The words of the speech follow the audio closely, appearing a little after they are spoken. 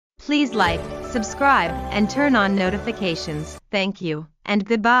Please like, subscribe, and turn on notifications. Thank you, and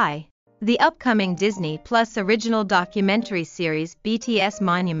goodbye. The upcoming Disney Plus original documentary series BTS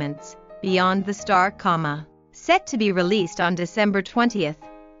Monuments, Beyond the Star, set to be released on December 20th,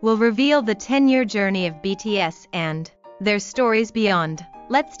 will reveal the 10-year journey of BTS and their stories beyond.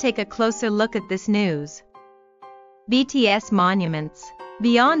 Let's take a closer look at this news. BTS Monuments,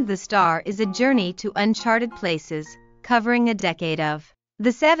 Beyond the Star is a journey to uncharted places, covering a decade of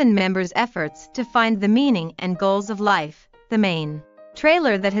the 7 members' efforts to find the meaning and goals of life. The main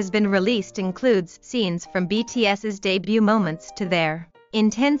trailer that has been released includes scenes from BTS's debut moments to their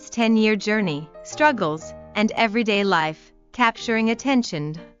intense 10-year journey, struggles, and everyday life, capturing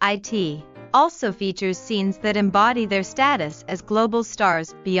attention. It also features scenes that embody their status as global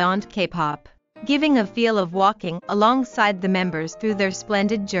stars beyond K-pop, giving a feel of walking alongside the members through their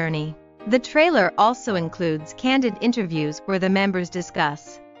splendid journey. The trailer also includes candid interviews where the members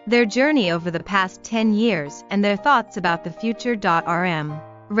discuss their journey over the past 10 years and their thoughts about the future.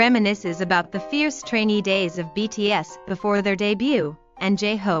 Reminisces about the fierce trainee days of BTS before their debut, and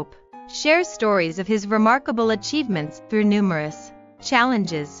J-Hope shares stories of his remarkable achievements through numerous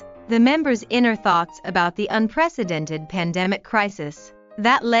challenges. The members' inner thoughts about the unprecedented pandemic crisis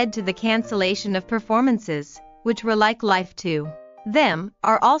that led to the cancellation of performances, which were like life to them,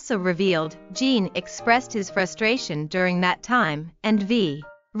 are also revealed. Jin expressed his frustration during that time, and V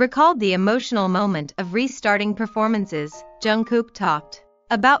recalled the emotional moment of restarting performances. Jungkook talked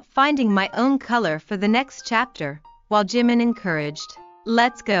about finding my own color for the next chapter, while Jimin encouraged,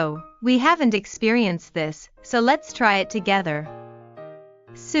 "Let's go. We haven't experienced this, so let's try it together."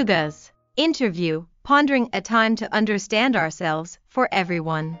 Suga's interview, pondering a time to understand ourselves, for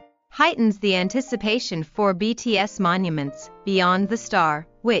everyone, heightens the anticipation for BTS Monuments, Beyond the Star,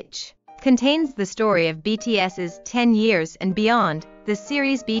 which contains the story of BTS's 10 years and beyond. The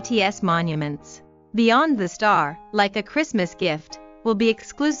series BTS Monuments, Beyond the Star, like a Christmas gift, will be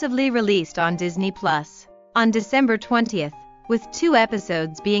exclusively released on Disney Plus on December 20th, with 2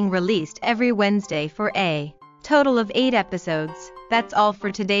 episodes being released every Wednesday for a total of 8 episodes. That's all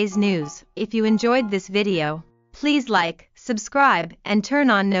for today's news. If you enjoyed this video, please like, subscribe, and turn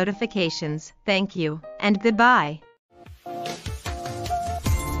on notifications. Thank you, and goodbye.